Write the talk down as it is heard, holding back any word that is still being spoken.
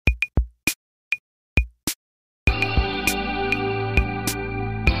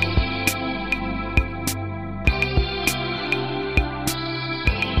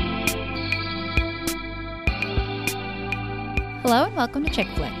Hello and welcome to Chick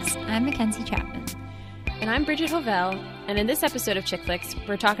Flicks. I'm Mackenzie Chapman. And I'm Bridget Hovell, and in this episode of Chick Flicks,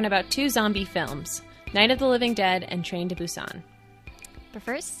 we're talking about two zombie films, Night of the Living Dead and Train to Busan. But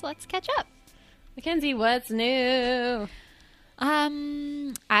first, let's catch up. Mackenzie, what's new?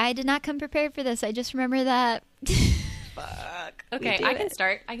 I did not come prepared for this. I just remember that. Fuck. Okay, I can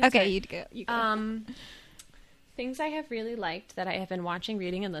start. Okay, you go. Things I have really liked that I have been watching,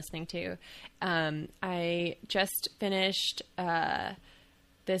 reading, and listening to. I just finished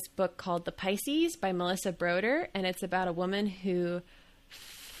this book called The Pisces by Melissa Broder, and it's about a woman who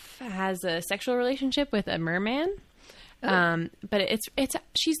has a sexual relationship with a merman. But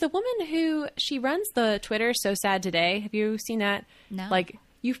she's the woman who she runs the Twitter So Sad Today. Have you seen that? No. Like,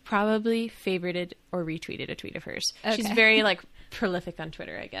 you've probably favorited or retweeted a tweet of hers. Okay. She's very prolific on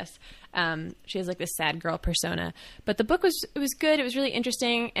Twitter, I guess. She has this sad girl persona, but the book was good. It was really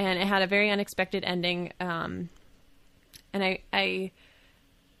interesting, and it had a very unexpected ending. And I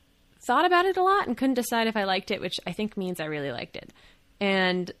thought about it a lot and couldn't decide if I liked it, which I think means I really liked it.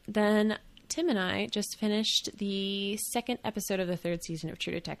 And then Tim and I just finished the second episode of the third season of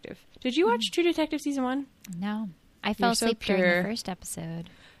True Detective. Did you watch True Detective season 1? No. I fell asleep during the first episode.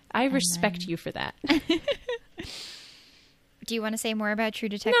 I respect you for that. Do you want to say more about True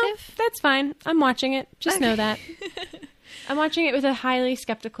Detective? No, that's fine. I'm watching it. Just know that. I'm watching it with a highly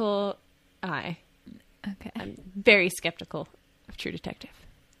skeptical eye. Okay. I'm very skeptical of True Detective.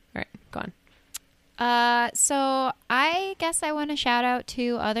 All right, go on. So I guess I want to shout out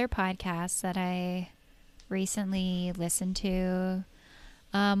two other podcasts that I recently listened to.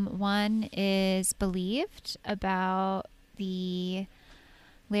 One is Believed, about the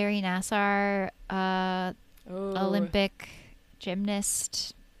Larry Nassar Olympic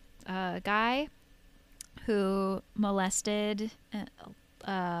gymnast guy who molested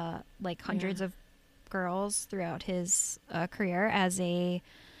hundreds of girls throughout his career as a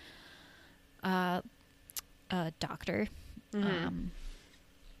doctor. Mm-hmm.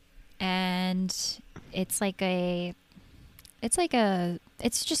 And it's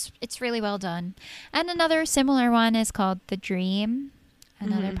really well done. And another similar one is called The Dream,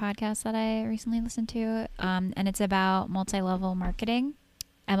 another podcast that I recently listened to. And it's about multi-level marketing,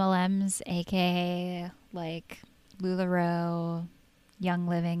 MLMs, aka LuLaRoe, Young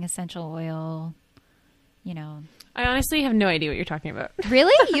Living, Essential Oil, I honestly have no idea what you're talking about.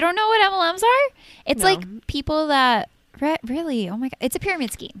 Really? You don't know what MLMs are? It's No. People that really, oh my God, it's a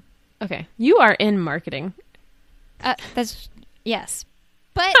pyramid scheme. Okay, you are in marketing. That's yes,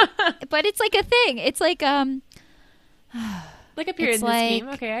 but it's a thing. It's like a pyramid it's scheme.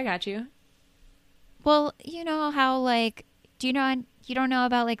 Okay, I got you. Well, you know how do you know you don't know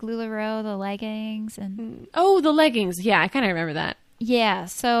about LuLaRoe, the leggings and the leggings. Yeah, I kind of remember that. Yeah,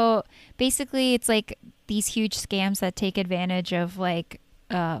 so basically it's these huge scams that take advantage of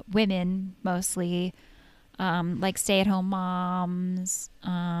women mostly, stay-at-home moms.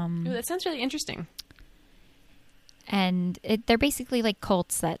 Ooh, that sounds really interesting. And they're basically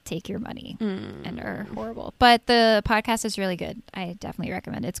cults that take your money and are horrible. But the podcast is really good. I definitely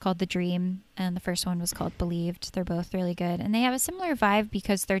recommend it. It's called The Dream, and the first one was called Believed. They're both really good. And they have a similar vibe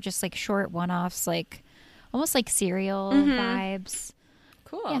because they're just short one-offs, almost serial vibes.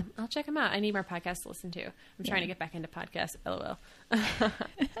 Cool. Yeah. I'll check them out. I need more podcasts to listen to. I'm trying to get back into podcasts. LOL.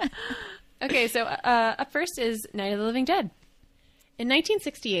 Okay, so up first is Night of the Living Dead. In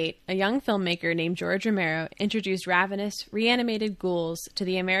 1968, a young filmmaker named George Romero introduced ravenous, reanimated ghouls to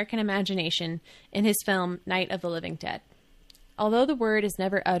the American imagination in his film Night of the Living Dead. Although the word is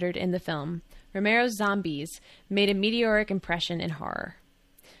never uttered in the film, Romero's zombies made a meteoric impression in horror.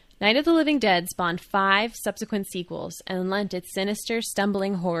 Night of the Living Dead spawned 5 subsequent sequels and lent its sinister,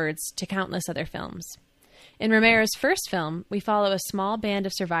 stumbling hordes to countless other films. In Romero's first film, we follow a small band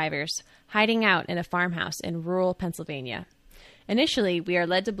of survivors hiding out in a farmhouse in rural Pennsylvania. Initially, we are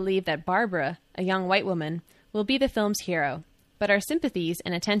led to believe that Barbara, a young white woman, will be the film's hero, but our sympathies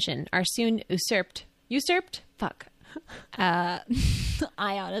and attention are soon usurped. Usurped? Fuck. I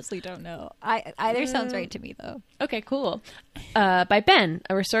honestly don't know. Either sounds right to me, though. Okay, cool. By Ben,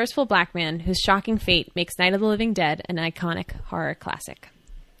 a resourceful black man whose shocking fate makes Night of the Living Dead an iconic horror classic.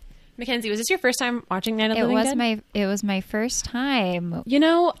 Mackenzie, was this your first time watching Night of the Living Dead? It was my first time.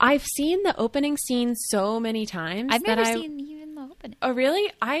 I've seen the opening scene so many times. I've never seen even the opening. Oh, really?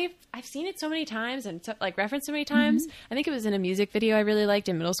 I've seen it so many times and referenced so many times. I think it was in a music video I really liked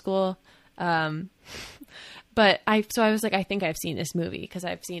in middle school. But I was like, I think I've seen this movie because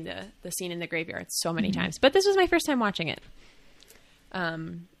I've seen the scene in the graveyard so many times. But this was my first time watching it,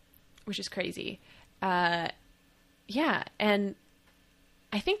 which is crazy. Yeah, and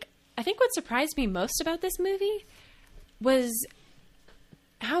I think what surprised me most about this movie was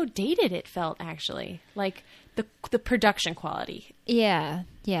how dated it felt, actually. Like the production quality. Yeah,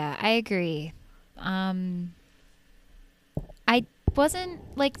 I agree. I wasn't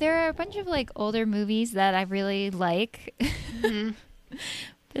like, there are a bunch of like older movies that I really like. Mm-hmm.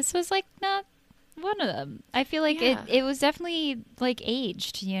 This was like not one of them. I feel like it was definitely like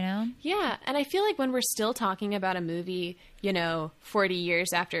aged, you know? Yeah, and I feel like when we're still talking about a movie, 40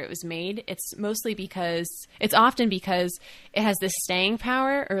 years after it was made, it's often because it has this staying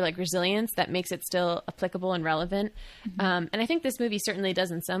power or like resilience that makes it still applicable and relevant. Mm-hmm. And I think this movie certainly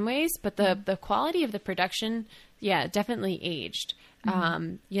does in some ways, but the quality of the production, definitely aged.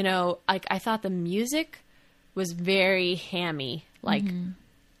 Mm-hmm. I thought the music was very hammy. Like, mm-hmm.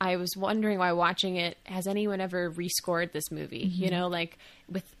 I was wondering why watching it, has anyone ever rescored this movie? Mm-hmm. Like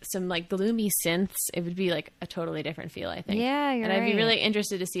with some like gloomy synths, it would be like a totally different feel, I think. Yeah, you're And I'd right. be really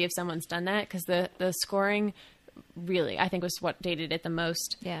interested to see if someone's done that, because the scoring really, I think, was what dated it the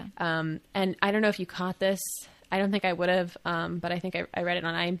most. Yeah. And I don't know if you caught this. I don't think I would have, but I think I read it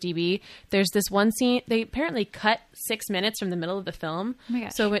on IMDb. There's this one scene, they apparently cut 6 minutes from the middle of the film. Oh my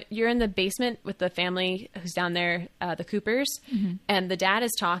gosh. So you're in the basement with the family who's down there, the Coopers, mm-hmm. and the dad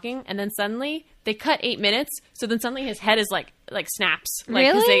is talking, and then suddenly they cut 8 minutes, so then suddenly his head is like snaps. Like,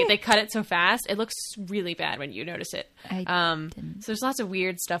 really? 'cause they cut it so fast. It looks really bad when you notice it. I didn't. So there's lots of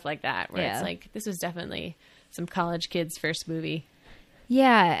weird stuff like that, where it's like, this was definitely some college kid's first movie.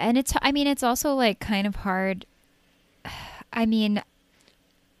 Yeah, and it's also like kind of hard. I mean,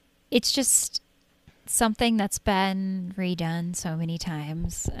 it's just something that's been redone so many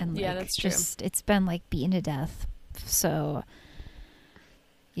times, and like, that's true. It's been like beaten to death. So,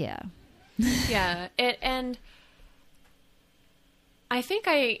 yeah. Yeah, and I think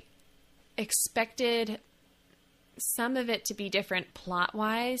I expected some of it to be different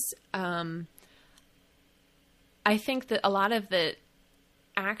plot-wise. I think that a lot of the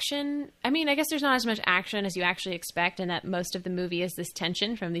action, I guess there's not as much action as you actually expect, and that most of the movie is this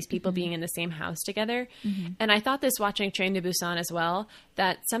tension from these people mm-hmm. being in the same house together. Mm-hmm. And I thought this watching Train to Busan as well,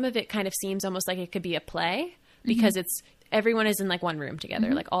 that some of it kind of seems almost like it could be a play, because mm-hmm. everyone is in like one room together.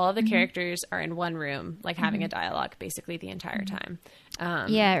 Mm-hmm. Like all of the mm-hmm. characters are in one room, like mm-hmm. having a dialogue basically the entire time.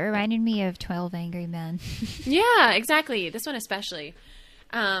 Yeah, it reminded me of 12 Angry Men. Yeah, exactly. This one especially.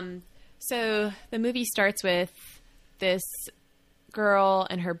 So the movie starts with this girl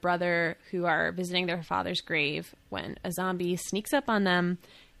and her brother who are visiting their father's grave when a zombie sneaks up on them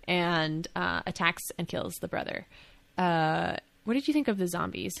and attacks and kills the brother. What did you think of the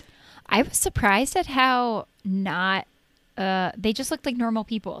zombies? I was surprised at how not they just looked like normal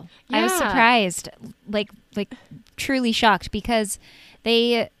people. Yeah. I was surprised, like truly shocked, because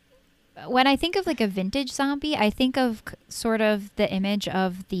when I think of like a vintage zombie, I think of sort of the image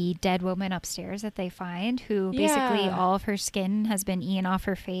of the dead woman upstairs that they find, who basically all of her skin has been eaten off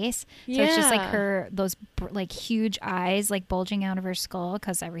her face. So it's just like those like huge eyes like bulging out of her skull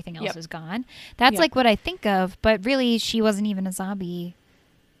because everything else is gone. That's like what I think of, but really she wasn't even a zombie,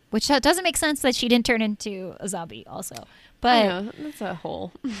 which doesn't make sense that she didn't turn into a zombie also. But I know, that's a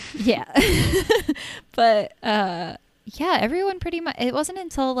whole. Yeah. But everyone pretty much, it wasn't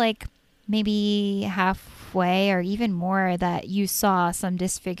until like maybe halfway or even more that you saw some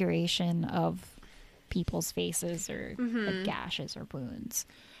disfiguration of people's faces or mm-hmm. like gashes or wounds.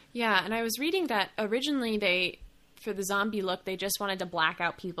 Yeah, and I was reading that originally for the zombie look, they just wanted to black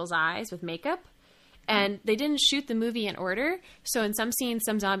out people's eyes with makeup. And they didn't shoot the movie in order. So in some scenes,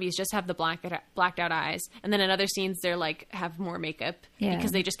 some zombies just have the blacked out eyes. And then in other scenes, they're like, have more makeup. Yeah.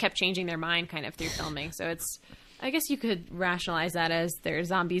 Because they just kept changing their mind kind of through filming. So I guess you could rationalize that as they're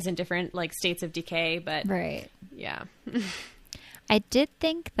zombies in different like states of decay, but right. Yeah. I did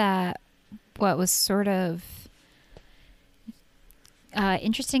think that what was sort of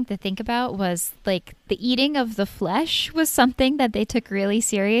interesting to think about was like the eating of the flesh was something that they took really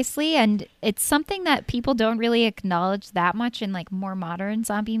seriously, and it's something that people don't really acknowledge that much in like more modern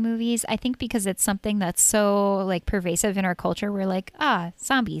zombie movies. I think because it's something that's so like pervasive in our culture. We're like,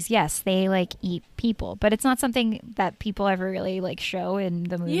 zombies, yes, they like eat people, but it's not something that people ever really like show in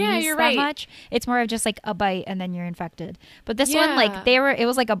the movies that much. It's more of just like a bite and then you're infected. But this one, like it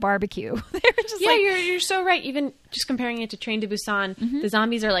was like a barbecue. They were just you're so right. Even just comparing it to Train to Busan, mm-hmm. the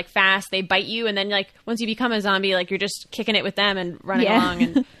zombies are like fast. They bite you, and then like once you become a zombie, like you're just kicking it with them and running along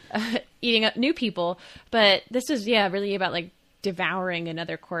and eating up new people. But this is really about like devouring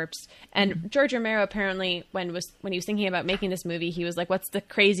another corpse. And mm-hmm. George Romero apparently, when he was thinking about making this movie, he was like, what's the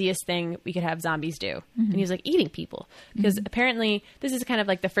craziest thing we could have zombies do? Mm-hmm. And he was like, eating people, because mm-hmm. apparently this is kind of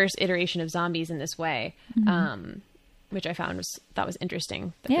like the first iteration of zombies in this way, mm-hmm. Which I thought was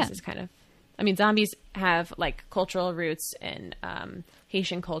interesting, that this is kind of I mean, zombies have like cultural roots in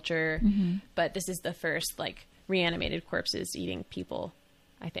Haitian culture, but this is the first like reanimated corpses eating people,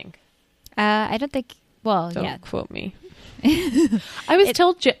 I think. I don't think. Well, Don't yeah. quote me. I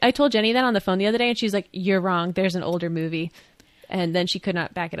told Jenny that on the phone the other day, and she's like, "You're wrong. There's an older movie," and then she could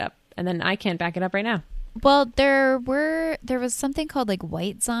not back it up, and then I can't back it up right now. Well, there was something called like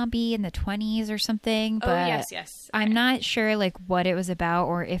White Zombie in the 20s or something, but yes. I'm not sure like what it was about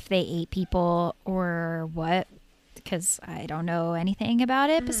or if they ate people or what, because I don't know anything about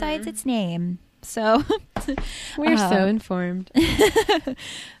it besides its name. So We're so informed.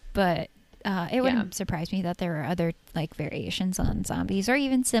 But it wouldn't surprise me that there were other like variations on zombies or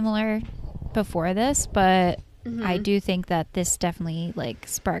even similar before this, but I do think that this definitely like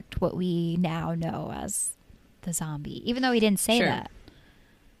sparked what we now know as the zombie, even though he didn't say that.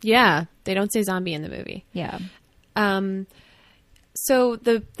 Yeah, they don't say zombie in the movie. Yeah. So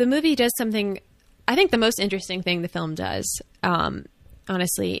the movie does something. I think the most interesting thing the film does,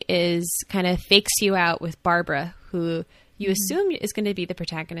 honestly, is kind of fakes you out with Barbara, who you assume is going to be the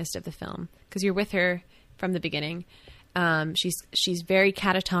protagonist of the film because you're with her from the beginning. She's very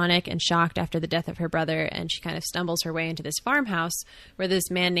catatonic and shocked after the death of her brother, and she kind of stumbles her way into this farmhouse where this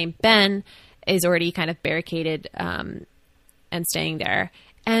man named Ben is already kind of barricaded and staying there.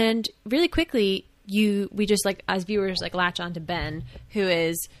 And really quickly, we just like as viewers like latch onto Ben, who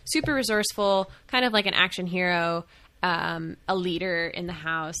is super resourceful, kind of like an action hero, a leader in the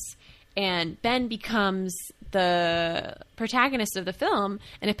house. And Ben becomes the protagonist of the film.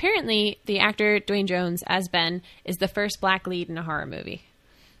 And apparently the actor Dwayne Jones as Ben is the first black lead in a horror movie.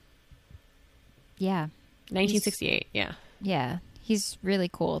 Yeah. 1968. Yeah. Yeah. He's really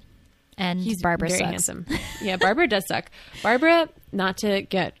cool. And He's Barbara very sucks. handsome. Yeah, Barbara does suck. Barbara, not to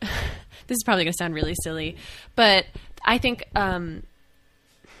get... this is probably going to sound really silly, but I think...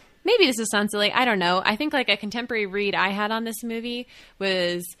 maybe this will sound silly. I don't know. I think like a contemporary read I had on this movie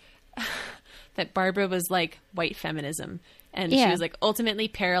was that Barbara was like white feminism. And she was like ultimately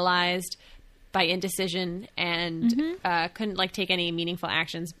paralyzed by indecision and couldn't like take any meaningful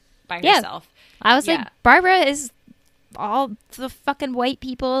actions by herself. I was like, Barbara is all the fucking white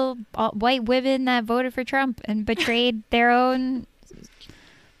people, white women that voted for Trump and betrayed their own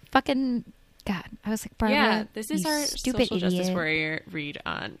fucking... God, I was like, Barbara, yeah, this is our stupid social idiot. justice warrior read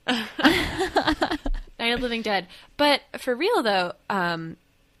on Night of the Living Dead. But for real though,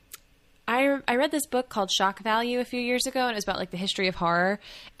 I read this book called Shock Value a few years ago, and it was about like the history of horror.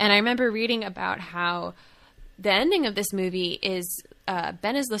 And I remember reading about how the ending of this movie is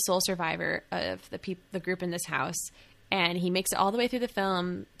Ben is the sole survivor of the group in this house, and he makes it all the way through the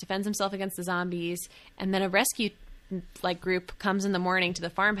film, defends himself against the zombies, and then a rescue like group comes in the morning to the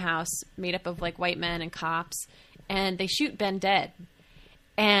farmhouse made up of like white men and cops, and they shoot Ben dead.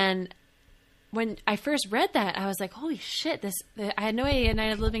 And when I first read that, I was like, holy shit, I had no idea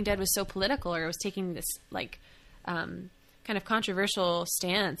Night of the Living Dead was so political, or was taking this like kind of controversial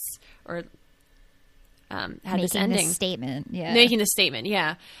stance, or had making this ending statement. Making this statement,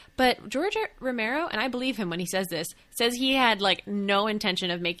 yeah. But George Romero, and I believe him when he says this, says he had like no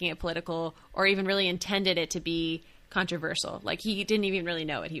intention of making it political or even really intended it to be controversial. Like he didn't even really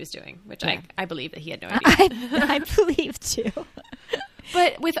know what he was doing, which I believe that he had no idea. I believe too.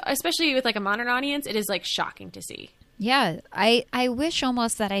 But especially with like a modern audience, it is like shocking to see. Yeah, I wish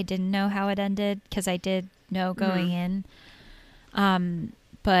almost that I didn't know how it ended, because I did know going in.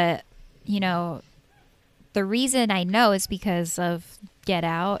 But you know, the reason I know is because of Get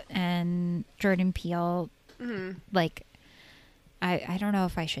Out and Jordan Peele. Like, I don't know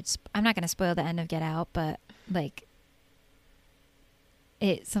if I should. I'm not going to spoil the end of Get Out, but like,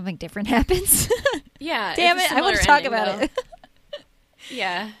 something different happens. Yeah, damn it! I want to talk about it.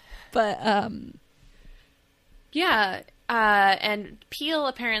 Yeah, but yeah, and Peele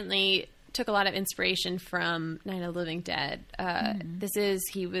apparently took a lot of inspiration from Night of the Living Dead.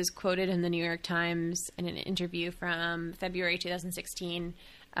 He was quoted in the New York Times in an interview from February 2016,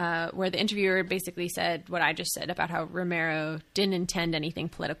 where the interviewer basically said what I just said about how Romero didn't intend anything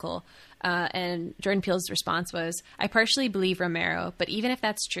political. And Jordan Peele's response was, I partially believe Romero, but even if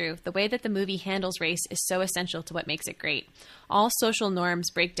that's true, the way that the movie handles race is so essential to what makes it great. All social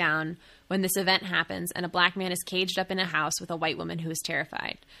norms break down when this event happens and a black man is caged up in a house with a white woman who is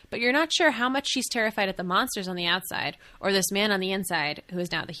terrified. But you're not sure how much she's terrified at the monsters on the outside or this man on the inside who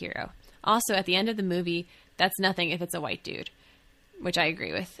is now the hero. Also, at the end of the movie, that's nothing if it's a white dude, which I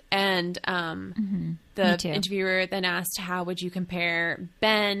agree with. And the interviewer then asked, how would you compare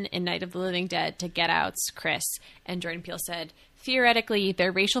Ben in Night of the Living Dead to Get Out's Chris? And Jordan Peele said, theoretically,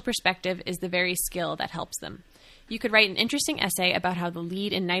 their racial perspective is the very skill that helps them. You could write an interesting essay about how the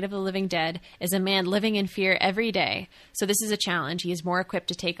lead in Night of the Living Dead is a man living in fear every day. So this is a challenge he is more equipped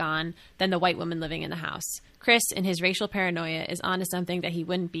to take on than the white woman living in the house. Chris, in his racial paranoia, is onto something that he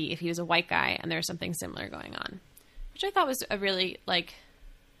wouldn't be if he was a white guy and there was something similar going on. Which I thought was a really, like,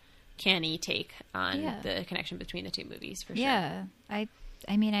 canny take on the connection between the two movies, for sure. Yeah. I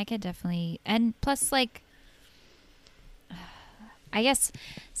mean, I could definitely... And plus, like... I guess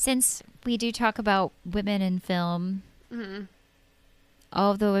since we do talk about women in film,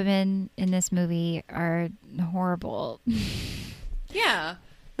 all of the women in this movie are horrible. Yeah.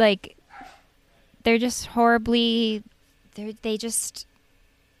 Like, they're just horribly... They just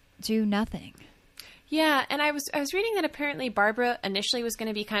do nothing. Yeah, and I was reading that apparently Barbara initially was going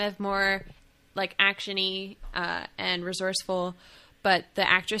to be kind of more, like, action-y and resourceful, but the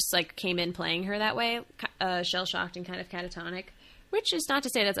actress, like, came in playing her that way, shell-shocked and kind of catatonic. Which is not to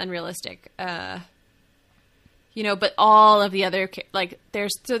say that's unrealistic, you know. But all of the other, like,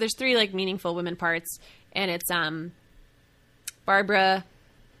 there's 3 like meaningful women parts, and it's Barbara,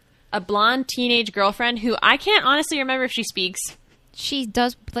 a blonde teenage girlfriend who I can't honestly remember if she speaks. She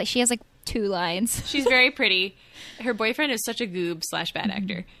does, like, she has like 2 lines. She's very pretty. Her boyfriend is such a goob / bad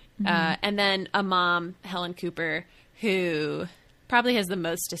actor, and then a mom, Helen Cooper, who probably has the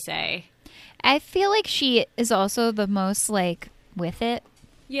most to say. I feel like she is also the most like with it.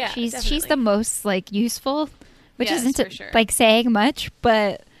 Yeah, she's the most like useful, which Yes, isn't for sure. like saying much,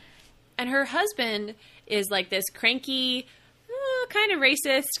 but And her husband is like this cranky, kind of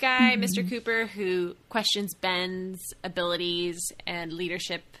racist guy, Mr. Cooper, who questions Ben's abilities and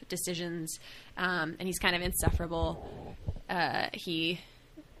leadership decisions, and he's kind of insufferable. He's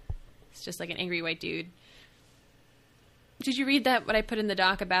just like an angry white dude. Did you read that? What I put in the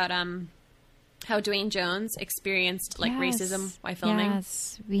doc about how Dwayne Jones experienced like racism while filming?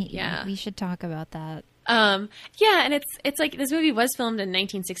 Yes, we should talk about that. Yeah, and it's like this movie was filmed in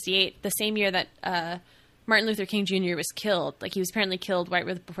 1968, the same year that Martin Luther King Jr. was killed. Like, he was apparently killed right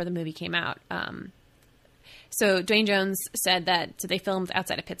before the movie came out. So Dwayne Jones said that so they filmed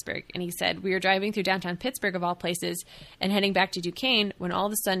outside of Pittsburgh, and he said, "We were driving through downtown Pittsburgh, of all places, and heading back to Duquesne when all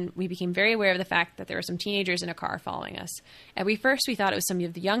of a sudden we became very aware of the fact that there were some teenagers in a car following us. At first we thought it was some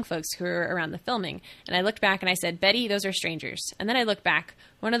of the young folks who were around the filming, and I looked back and I said, 'Betty, those are strangers.' And then I looked back.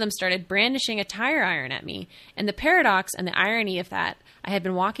 One of them started brandishing a tire iron at me, and the paradox and the irony of that, I had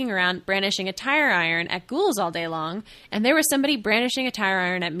been walking around brandishing a tire iron at ghouls all day long, and there was somebody brandishing a tire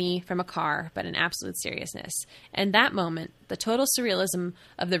iron at me from a car, but in absolute seriousness. And that moment, the total surrealism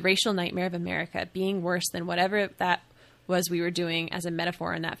of the racial nightmare of America being worse than whatever that was we were doing as a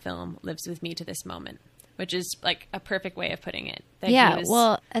metaphor in that film lives with me to this moment," which is like a perfect way of putting it.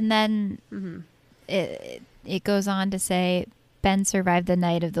 Well, and then it goes on to say, Ben survived the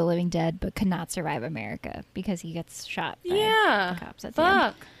night of the living dead, but could not survive America because he gets shot by the cops at the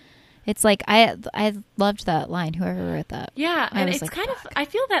end. It's like, I loved that line, whoever wrote that. Yeah, and it's like, kind of, I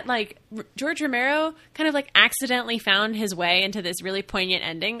feel that like George Romero kind of like accidentally found his way into this really poignant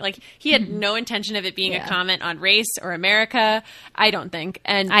ending. Like, he had no intention of it being a comment on race or America, I don't think.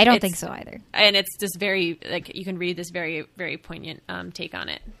 And I don't think so either. And it's just very, like, you can read this very, very poignant take on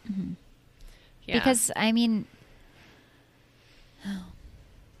it. Mm-hmm. Yeah. Because, I mean,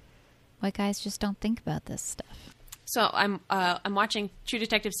 white guys just don't think about this stuff. So I'm watching True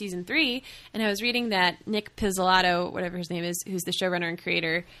Detective season 3, and I was reading that Nick Pizzolatto, whatever his name is, who's the showrunner and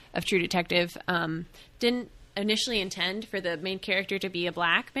creator of True Detective, didn't initially intend for the main character to be a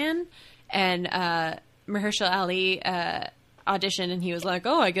black man, and Mahershala Ali auditioned, and he was like,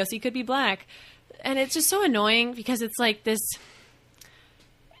 "Oh, I guess he could be black," and it's just so annoying because it's like this.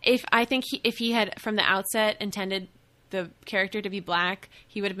 If he had from the outset intended the character to be black,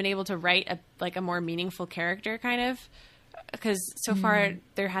 he would have been able to write a more meaningful character, kind of, because so far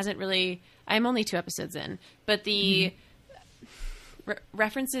there hasn't really. I'm only 2 episodes in, but the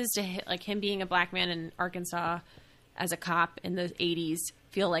references to him being a black man in Arkansas as a cop in the 80s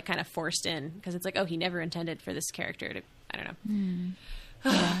feel like kind of forced in, because it's like, oh, he never intended for this character to. I don't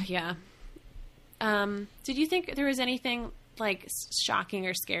know. Yeah. Did you think there was anything like shocking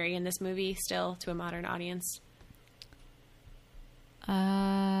or scary in this movie still to a modern audience?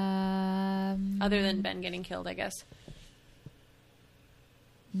 Other than Ben getting killed, I guess.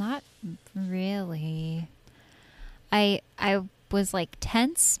 Not really. I was like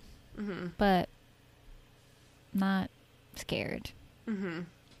tense, but not scared.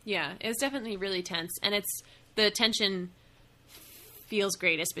 Yeah, it was definitely really tense, and the tension feels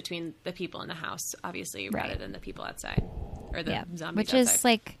greatest between the people in the house, obviously, rather than the people outside or the zombies which outside. is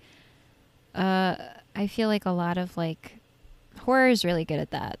like, I feel like a lot of like horror is really good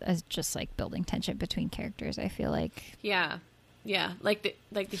at that, as just like building tension between characters. I feel like. Yeah, like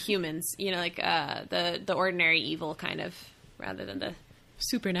the humans, like the ordinary evil kind of, rather than the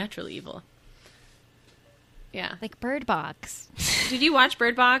supernatural evil. Yeah, like Bird Box. Did you watch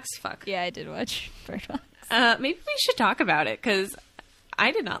Bird Box? Fuck. Yeah, I did watch Bird Box. Maybe we should talk about it because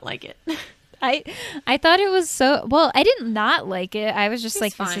I did not like it. I thought it was so well. I did not like it. I was just It's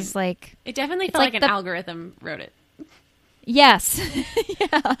like, fine. this is like. It definitely felt like an algorithm wrote it. Yes.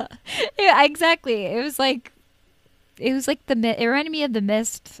 yeah, exactly. It was like it reminded me of The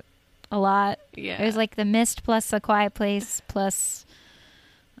Mist a lot. Yeah. It was like The Mist plus A Quiet Place plus,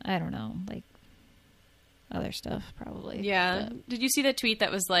 I don't know, like other stuff probably. Yeah. But. Did you see the tweet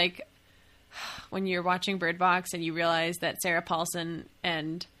that was like, when you're watching Bird Box and you realize that Sarah Paulson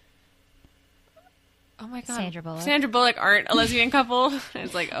and oh my god, Sandra Bullock aren't a lesbian couple?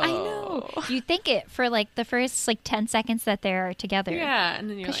 It's like, oh, I know. You think it for like the first like 10 seconds that they're together. Yeah, and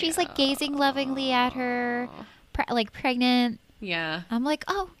then you're because she's like gazing lovingly at her, like pregnant. Yeah, I'm like,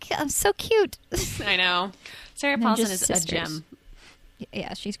 oh, I'm so cute. I know. Sarah Paulson is sisters. A gem.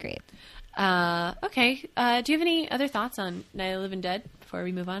 Yeah, she's great. Okay. Do you have any other thoughts on Night of the Living Dead before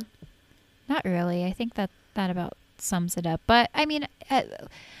we move on? Not really. I think that about sums it up. But I mean,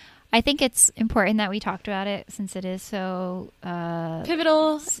 I think it's important that we talked about it since it is so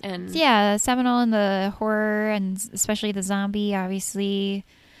pivotal and seminal in the horror and especially the zombie, obviously,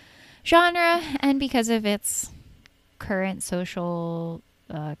 genre, and because of its current social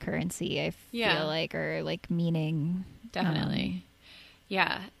currency, I feel like, or like meaning. Definitely.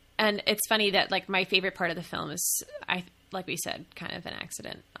 Yeah. And it's funny that like my favorite part of the film is, like we said, kind of an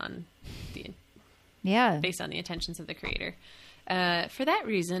accident on based on the intentions of the creator. For that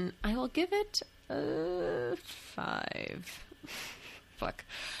reason, I will give it a 5. Fuck.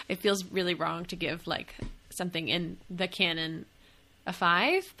 It feels really wrong to give like something in the canon a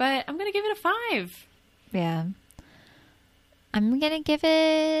 5, but I'm gonna give it a 5. Yeah. I'm gonna give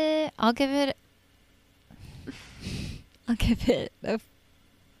it. I'll give it a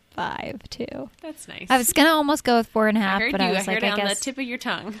 5 too. That's nice. I was gonna almost go with 4.5, but I was like, I guess on the tip of your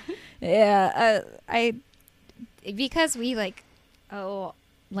tongue. Yeah, because we like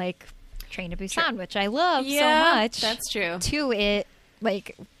Train to Busan, which I love so much. That's true. To it,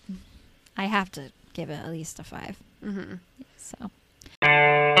 like, I have to give it at least a 5. Mm-hmm. So.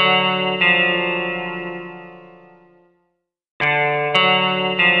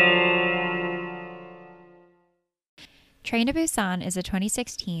 Train to Busan is a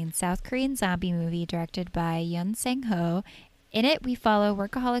 2016 South Korean zombie movie directed by Yoon Sang-ho. In it, we follow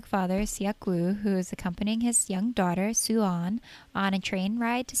workaholic father Seok-woo, who is accompanying his young daughter, Soo-on, on a train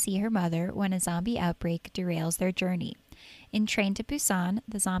ride to see her mother when a zombie outbreak derails their journey. In Train to Busan,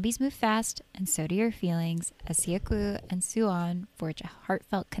 the zombies move fast, and so do your feelings, as Seok-woo and Soo-on forge a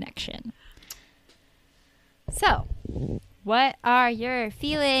heartfelt connection. So, what are your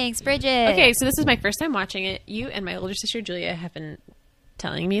feelings, Bridget? Okay, so this is my first time watching it. You and my older sister, Julia, have been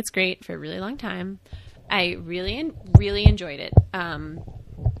telling me it's great for a really long time. I really, really enjoyed it.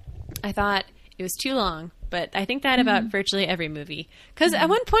 I thought it was too long, but I think that about virtually every movie. Because at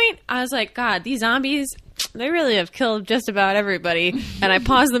one point, I was like, God, these zombies, they really have killed just about everybody. And I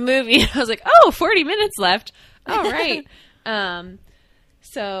paused the movie, and I was like, oh, 40 minutes left. All right. Wow,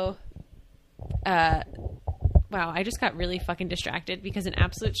 I just got really fucking distracted because an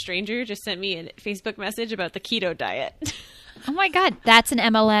absolute stranger just sent me a Facebook message about the keto diet. Oh my God, that's an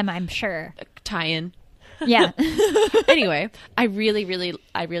MLM, I'm sure. Tie-in. Yeah. Anyway, I really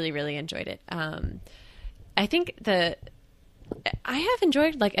enjoyed it. I think I have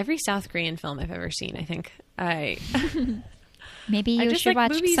enjoyed like every South Korean film I've ever seen. I think maybe you should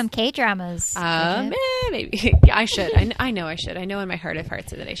watch movies. Some K-dramas. Maybe I should. I know I should. I know in my heart of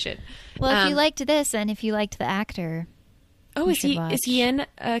hearts that I should. Well, if you liked this and if you liked the actor. Oh, is he in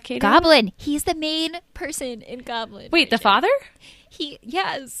K-drama? Goblin? He's the main person in Goblin. Wait, the father?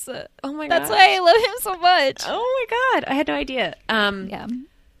 Yes. Oh my God. That's why I love him so much. Oh my God. I had no idea. Yeah.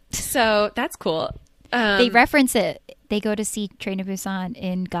 So that's cool. They reference it. They go to see Train to Busan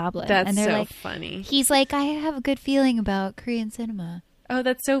in Goblin. That's and they're so like, funny. He's like, I have a good feeling about Korean cinema. Oh,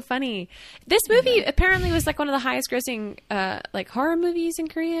 that's so funny. This movie apparently was like one of the highest grossing like horror movies in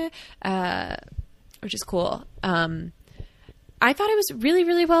Korea, which is cool. I thought it was really,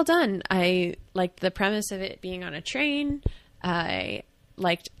 really well done. I liked the premise of it being on a train. I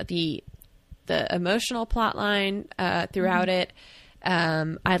liked the emotional plot line throughout it.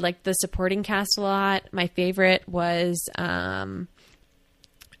 I liked the supporting cast a lot. My favorite was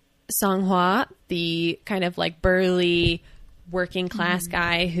Song-hwa, the kind of like burly working class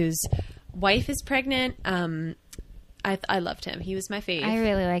guy whose wife is pregnant. I loved him. He was my fave. I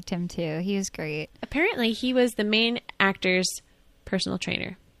really liked him too. He was great. Apparently, he was the main actor's personal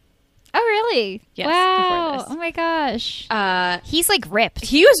trainer. Oh, really? Yes, wow. before this. Oh my gosh. He's like ripped.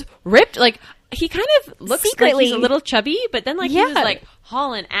 He was ripped. Like, he kind of looks Secretly. like he's a little chubby, but then, like, he was, Yeah. like,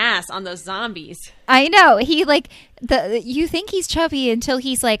 hauling ass on those zombies. I know. He like you think he's chubby until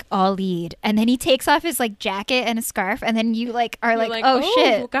he's like all lead, and then he takes off his like jacket and a scarf, and then you like are You're like, oh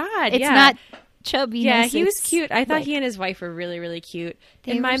shit, God, it's yeah. not chubby. Yeah, he was cute. I thought he and his wife were really, really cute.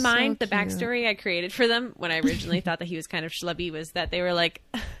 They In my were so mind, the cute. backstory I created for them when I originally thought that he was kind of schlubby was that they were like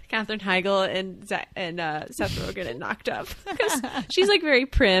Katherine Heigl and Seth Rogen had knocked up. 'Cause she's like very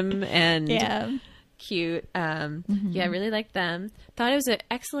prim and Yeah. cute. Yeah, I really liked them. Thought it was an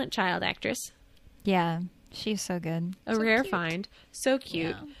excellent child actress. Yeah, she's so good. A So rare cute. find. So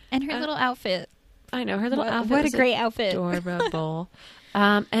cute. Yeah. And her little outfit. I know her little outfit. What a was great outfit. Adorable.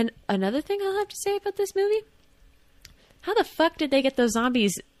 And another thing I'll have to say about this movie: how the fuck did they get those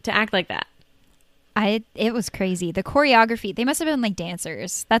zombies to act like that? It was crazy. The choreography, they must have been like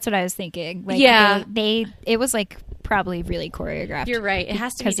dancers. That's what I was thinking. Like, Yeah. it was like probably really choreographed. You're right. It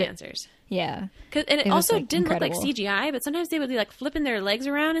has to be 'Cause it- dancers. Yeah. And it was, also like, didn't incredible. look like CGI, but sometimes they would be like flipping their legs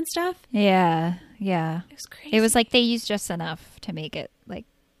around and stuff. Yeah. Yeah. It was crazy. It was like they used just enough to make it like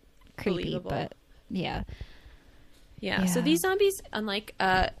creepy, Believable. but yeah. Yeah. So Yeah. these zombies, unlike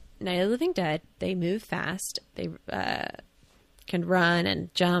Night of the Living Dead, they move fast. They can run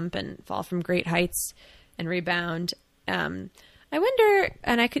and jump and fall from great heights and rebound. I wonder,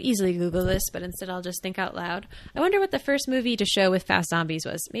 and I could easily Google this, but instead I'll just think out loud. I wonder what the first movie to show with fast zombies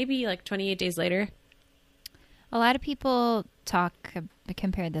was. Maybe like 28 Days Later. A lot of people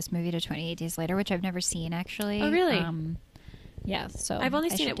compared this movie to 28 Days Later, which I've never seen actually. Oh, really? Yeah, so I've only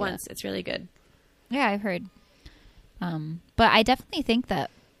I seen should it do that. once. It's really good. Yeah, I've heard. But I definitely think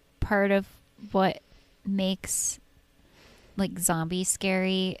that part of what makes like zombies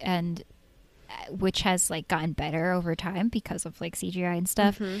scary and which has like gotten better over time because of like CGI and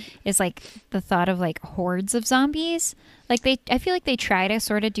stuff is like the thought of like hordes of zombies. Like I feel like they try to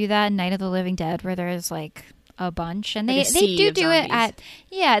sort of do that in Night of the Living Dead where there's like a bunch and Like a they sea do of it zombies. at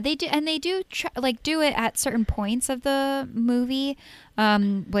they do like do it at certain points of the movie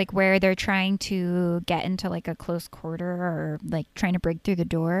like where they're trying to get into like a close quarter or like trying to break through the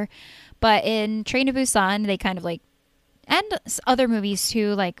door. But in Train to Busan they kind of like, and other movies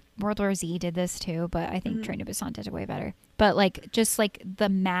too, like World War Z did this too, but I think Train to Busan did it way better. But like just like the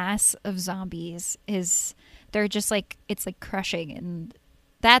mass of zombies they're just like, it's like crushing, and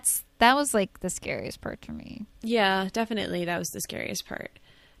that was like the scariest part for me. Yeah, definitely. That was the scariest part.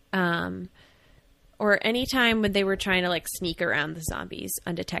 Or any time when they were trying to like sneak around the zombies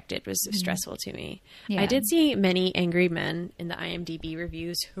undetected was stressful to me. Yeah. I did see many angry men in the IMDb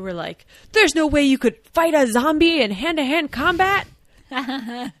reviews who were like, "There's no way you could fight a zombie in hand-to-hand combat."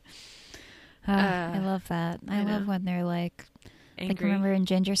 I love that. I love when they're like Angry. remember in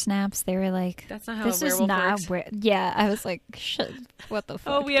Ginger Snaps they were like, That's not how this a is werewolf not works. yeah, I was like, shit, what the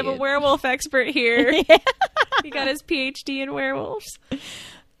fuck. Oh, we have a dude? werewolf expert here. He got his PhD in werewolves.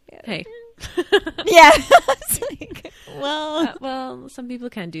 Hey. Yeah. It's like, well, Well, some people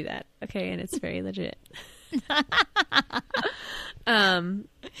can do that. Okay, and it's very legit.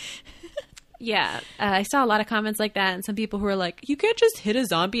 Yeah, I saw a lot of comments like that, and some people who were like, "You can't just hit a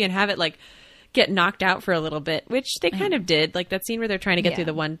zombie and have it like get knocked out for a little bit," which they kind of did. Like that scene where they're trying to get Yeah. through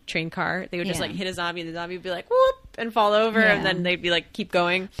the one train car, they would just Yeah. like hit a zombie, and the zombie would be like whoop and fall over, Yeah. and then they'd be like keep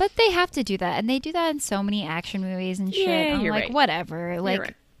going. but they have to do that, and they do that in so many action movies and shit. Yeah, I'm you're like, right. whatever. Like,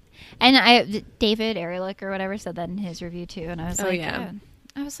 right. and David Ehrlich or whatever said that in his review too, and I was Oh, like, yeah.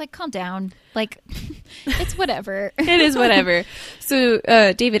 I was like, calm down. Like, it's whatever. It is whatever. So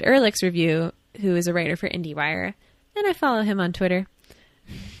David Ehrlich's review, who is a writer for IndieWire, and I follow him on Twitter.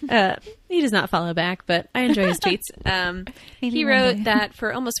 He does not follow back, but I enjoy his tweets. Maybe He one wrote day. that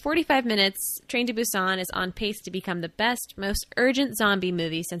for almost 45 minutes, Train to Busan is on pace to become the best, most urgent zombie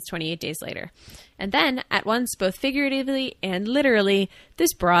movie since 28 Days Later. And then, at once, both figuratively and literally,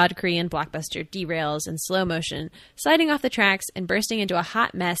 this broad Korean blockbuster derails in slow motion, sliding off the tracks and bursting into a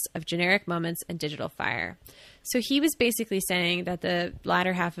hot mess of generic moments and digital fire. So he was basically saying that the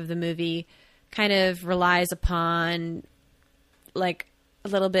latter half of the movie kind of relies upon like a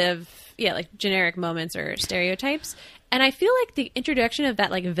little bit of like generic moments or stereotypes, and I feel like the introduction of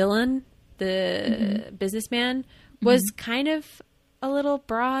that like villain, the businessman, was kind of a little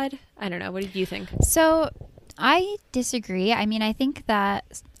broad. I don't know, what did you think? So I disagree. I mean, I think that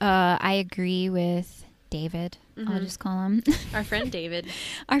I agree with David. I'll just call him. Our friend David.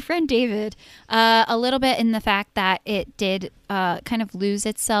 Our friend David. A little bit in the fact that it did kind of lose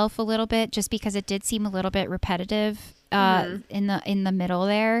itself a little bit, just because it did seem a little bit repetitive in the middle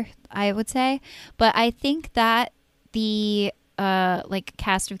there, I would say. But I think that the like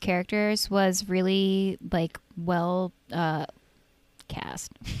cast of characters was really like well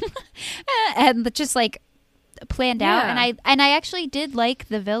cast and just like planned out, and I actually did like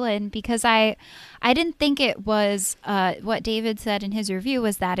the villain, because I didn't think it was what David said in his review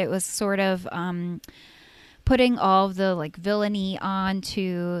was that it was sort of putting all of the like villainy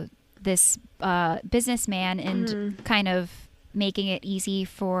onto this businessman and kind of making it easy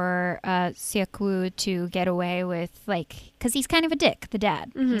for Seok-woo to get away with, like, because he's kind of a dick, the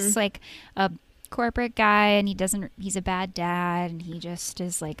dad. He's like a corporate guy, and he's a bad dad, and he just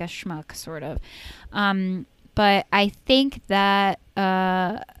is like a schmuck sort of. But I think that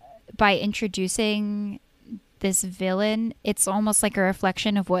by introducing this villain, it's almost like a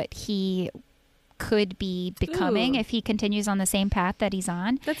reflection of what he could be becoming if he continues on the same path that he's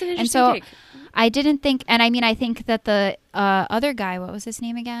on. That's an interesting take. I didn't think, and I mean, I think that the other guy, what was his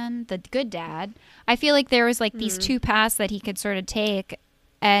name again? The good dad. I feel like there was like these two paths that he could sort of take,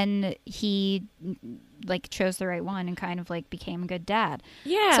 and he like chose the right one and kind of like became a good dad.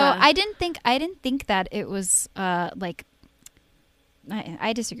 Yeah. So I didn't think that it was like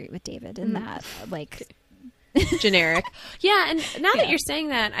I disagree with David in that like generic. Yeah, and now that you're saying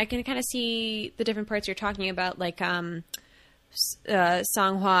that, I can kind of see the different parts you're talking about. Like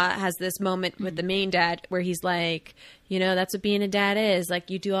Sang-hwa has this moment with the main dad where he's like, you know, that's what being a dad is. Like,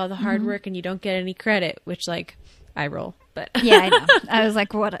 you do all the hard work and you don't get any credit, which, like, I roll. But yeah, I know. I was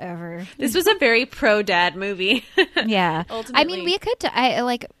like, whatever. This was a very pro-dad movie. Yeah. Ultimately. I mean, we could, I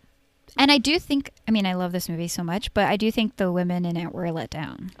like, and I do think, I mean, I love this movie so much, but I do think the women in it were let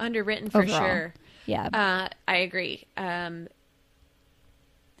down. Underwritten for overall. sure. Yeah. I agree. I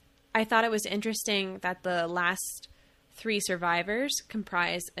thought it was interesting that the last 3 survivors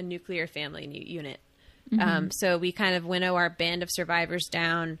comprise a nuclear family unit. So we kind of winnow our band of survivors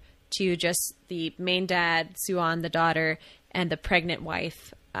down to just the main dad, Suan, the daughter, and the pregnant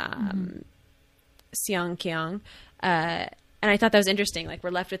wife, Seong Kyung. And I thought that was interesting. Like,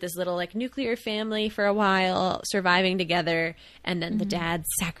 we're left with this little like nuclear family for a while, surviving together, and then the dad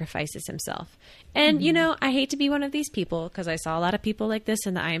sacrifices himself. And you know, I hate to be one of these people, because I saw a lot of people like this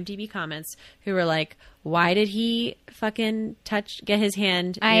in the IMDb comments who were like, "Why did he fucking get his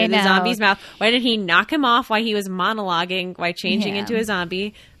hand near the zombie's mouth? Why did he knock him off while he was monologuing, while changing into a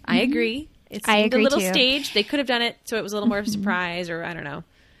zombie?" I agree. It seemed a little staged. They could have done it so it was a little more of a surprise, or I don't know.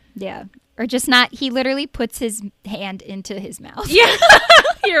 Yeah. Or just not, he literally puts his hand into his mouth. Yeah,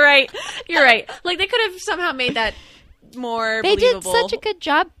 you're right. You're right. Like, they could have somehow made that more believable. They did such a good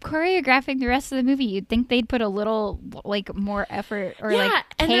job choreographing the rest of the movie. You'd think they'd put a little, like, more effort or, like, care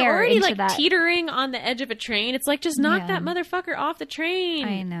and they're already, into like, that. teetering on the edge of a train. It's like, just knock that motherfucker off the train.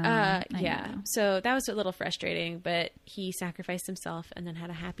 I know. I know. So that was a little frustrating, but he sacrificed himself and then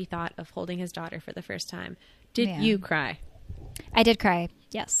had a happy thought of holding his daughter for the first time. Did you cry? I did cry.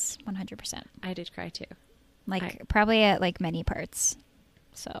 Yes, 100%. I did cry too. Like, probably at like many parts.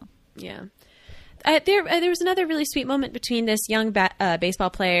 So yeah, there was another really sweet moment between this young baseball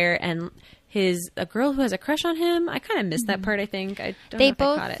player and a girl who has a crush on him. I kind of missed that part. I think I don't know if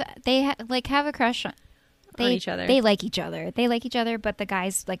I caught it. They have a crush on each other. They like each other. They like each other, but the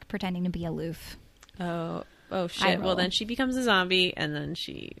guy's like pretending to be aloof. Oh shit! Well, then she becomes a zombie and then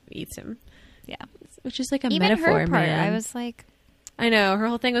she eats him. Yeah, which is like a even metaphor, her part, man. I was like, I know, her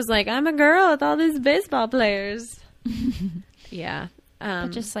whole thing was like, I'm a girl with all these baseball players. Yeah. But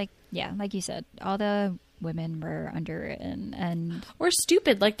just like, yeah, like you said, all the women were underwritten and... Or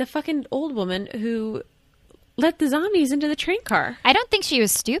stupid, like the fucking old woman who let the zombies into the train car. I don't think she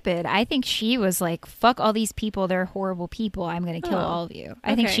was stupid. I think she was like, fuck all these people. They're horrible people. I'm going to kill all of you.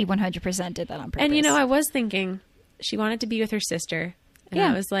 I think she 100% did that on purpose. And, you know, I was thinking she wanted to be with her sister. And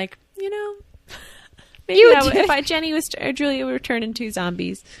I was like, you know... Maybe if Jenny or Julia were turned into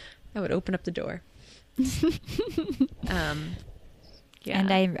zombies, I would open up the door. Yeah.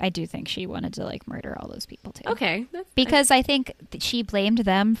 And I do think she wanted to like murder all those people too. Okay. Because I think she blamed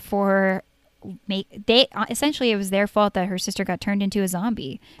them for essentially it was their fault that her sister got turned into a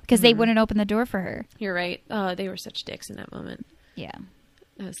zombie because they wouldn't open the door for her. You're right. Oh, they were such dicks in that moment. Yeah.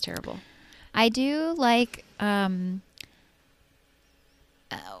 That was terrible. I do like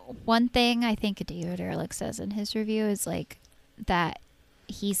one thing I think David Ehrlich says in his review is like that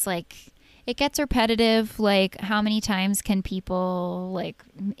he's like it gets repetitive. Like, how many times can people, like,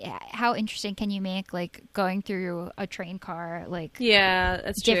 how interesting can you make, like, going through a train car, like, Yeah,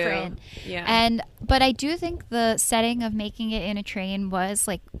 that's different. true. Yeah. But I do think the setting of making it in a train was,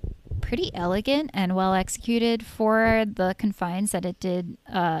 like, pretty elegant and well executed for the confines that it did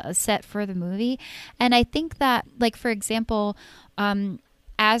set for the movie. And I think that, like, for example,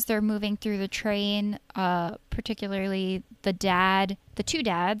 as they're moving through the train, particularly the two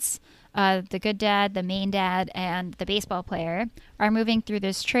dads, the good dad, the main dad, and the baseball player are moving through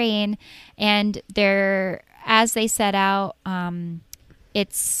this train, and as they set out,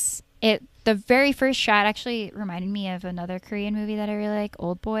 the very first shot actually reminded me of another Korean movie that I really like,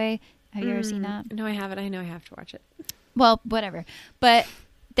 Old Boy. Have you ever seen that? No, I haven't. I know I have to watch it. Well, whatever. But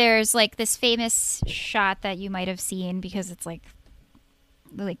there's, like, this famous shot that you might have seen because it's like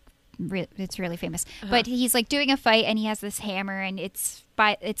it's really famous. But he's, like, doing a fight, and he has this hammer, and it's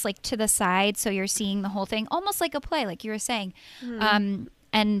like to the side, so you're seeing the whole thing, almost like a play, like you were saying.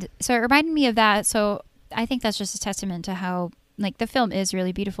 And so it reminded me of that. So I think that's just a testament to how, like, the film is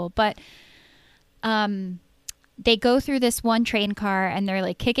really beautiful. But they go through this one train car, and they're,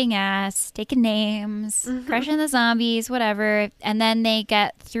 like, kicking ass, taking names, crushing the zombies, whatever. And then they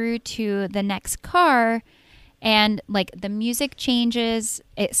get through to the next car, and, like, the music changes,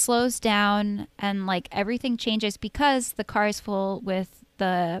 it slows down, and, like, everything changes because the car is full with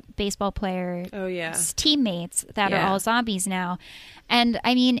the baseball player teammates that are all zombies now. And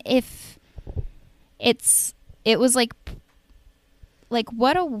I mean, if it was like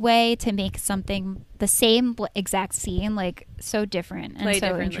what a way to make something the same exact scene, like, so different and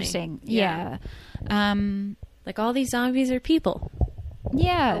so interesting. Yeah. Like, all these zombies are people.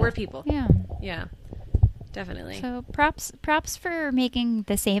 Yeah. Or we're people. Yeah. Yeah. Definitely. So props for making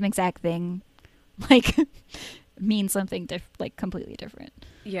the same exact thing, like, mean something like completely different.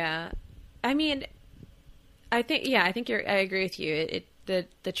 Yeah. I mean, I think I agree with you.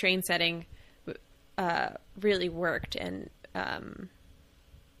 The train setting really worked and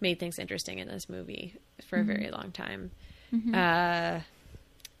made things interesting in this movie for a very long time.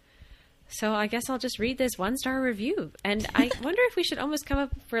 So I guess I'll just read this 1-star review. And I wonder if we should almost come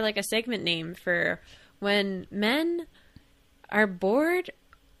up for, like, a segment name for when men are bored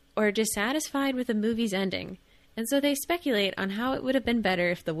or dissatisfied with a movie's ending. And so they speculate on how it would have been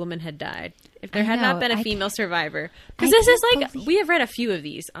better if the woman had died, if there had not been a female survivor. Because this is like, we have read a few of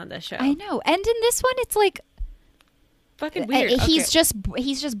these on this show. I know. And in this one, it's like, fucking weird. He's just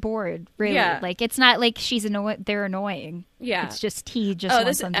bored, really. Yeah. Like, it's not like they're annoying. Yeah. It's just he just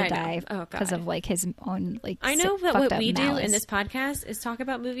wants them to die because of, like, his own, like, I know that what we malice. do in this podcast is talk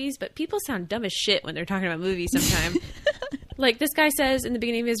about movies, but people sound dumb as shit when they're talking about movies sometimes. Like, this guy says in the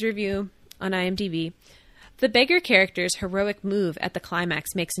beginning of his review on IMDb, the beggar character's heroic move at the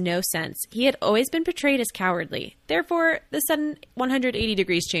climax makes no sense. He had always been portrayed as cowardly. Therefore, the sudden 180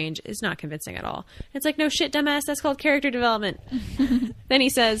 degrees change is not convincing at all. It's like, no shit, dumbass, that's called character development. Then he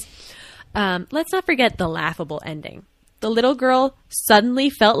says, let's not forget the laughable ending. The little girl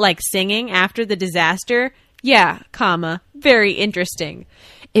suddenly felt like singing after the disaster. Yeah, very interesting.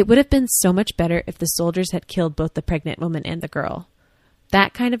 It would have been so much better if the soldiers had killed both the pregnant woman and the girl.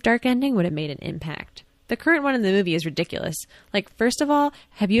 That kind of dark ending would have made an impact. The current one in the movie is ridiculous. Like, first of all,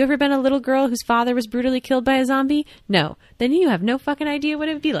 have you ever been a little girl whose father was brutally killed by a zombie? No. Then you have no fucking idea what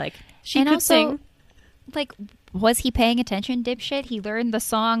it would be like. She could sing. Like, was he paying attention, dipshit? He learned the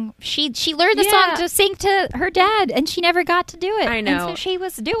song. She learned the song to sing to her dad, and she never got to do it. I know. And so she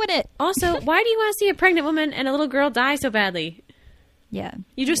was doing it. Also, why do you want to see a pregnant woman and a little girl die so badly? Yeah.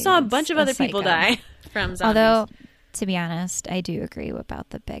 You just saw a bunch of other people die from zombies. Although, to be honest, I do agree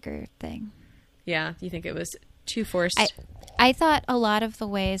about the beggar thing. Yeah, you think it was too forced? I thought a lot of the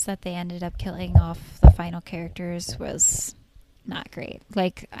ways that they ended up killing off the final characters was not great.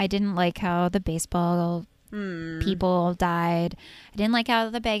 Like, I didn't like how the baseball people died. I didn't like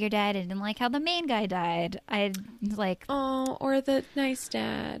how the beggar died. I didn't like how the main guy died. I like... Oh, or the nice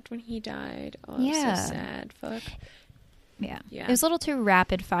dad when he died. Oh, yeah. So sad. Fuck. Yeah. It was a little too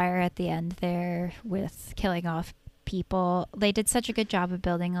rapid fire at the end there with killing off people. They did such a good job of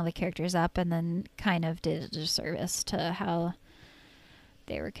building all the characters up and then kind of did a disservice to how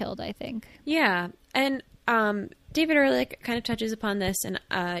they were killed, I think. Yeah. And David Ehrlich kind of touches upon this, and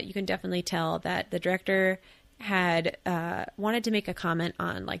you can definitely tell that the director had wanted to make a comment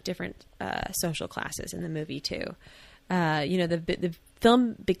on, like, different social classes in the movie too. The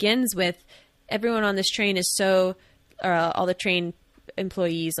film begins with everyone on this train is so all the train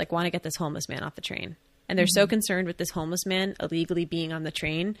employees, like, want to get this homeless man off the train. And they're so concerned with this homeless man illegally being on the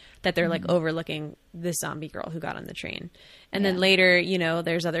train that they're like overlooking this zombie girl who got on the train. And then later, you know,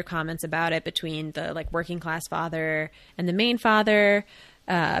 there's other comments about it between the like working class father and the main father,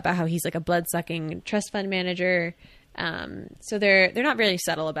 about how he's like a blood sucking trust fund manager. So they're not really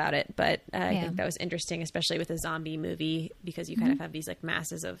subtle about it, but I think that was interesting, especially with a zombie movie, because you kind of have these like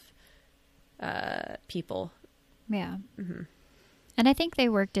masses of people. Yeah. And I think they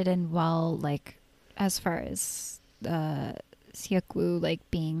worked it in well, like as far as Seok-woo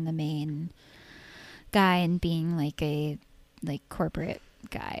like being the main guy and being like a like corporate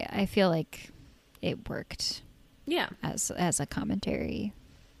guy. I feel like it worked. Yeah. As a commentary.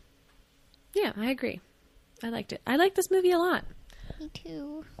 Yeah, I agree. I liked it. I like this movie a lot. Me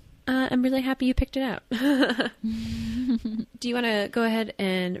too. I'm really happy you picked it out. Do you want to go ahead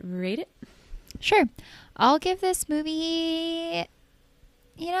and rate it? Sure. I'll give this movie,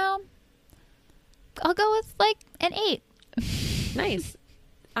 you know, I'll go with like an 8. Nice.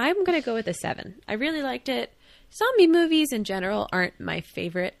 I'm going to go with a 7. I really liked it. Zombie movies in general aren't my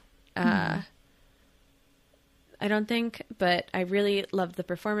favorite. I don't think, but I really loved the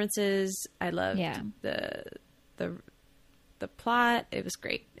performances. I loved the plot. It was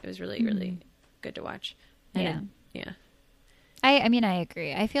great. It was really, really good to watch. And I mean, I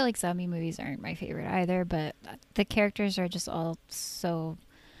agree. I feel like zombie movies aren't my favorite either, but the characters are just all so...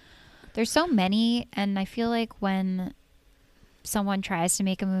 There's so many, and I feel like when someone tries to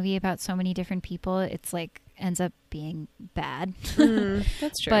make a movie about so many different people, it's like ends up being bad.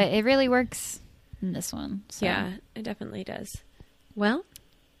 That's true. But it really works in this one. So. Yeah, it definitely does. Well,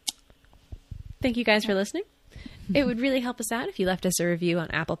 thank you guys for listening. It would really help us out if you left us a review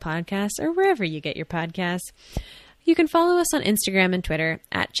on Apple Podcasts or wherever you get your podcasts. You can follow us on Instagram and Twitter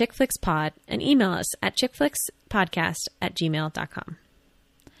at chickflixpod and email us at chickflixpodcast@gmail.com.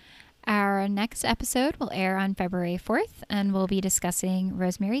 Our next episode will air on February 4th, and we'll be discussing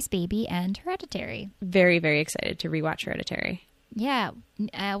Rosemary's Baby and Hereditary. Very, very excited to rewatch Hereditary. Yeah.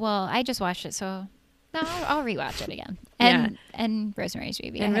 Well, I just watched it, so no, I'll rewatch it again. And Rosemary's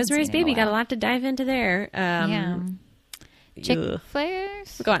Baby. And Rosemary's Baby got a lot to dive into there. Chick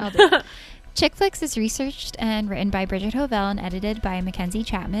Flicks. Go on. Chick Flicks is researched and written by Bridget Hovell and edited by Mackenzie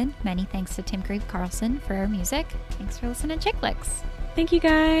Chapman. Many thanks to Tim Creve Carlson for our music. Thanks for listening to Chick Flicks. Thank you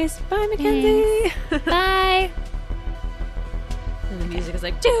guys. Bye, Mackenzie. Bye. And the music is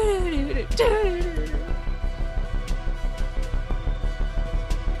like...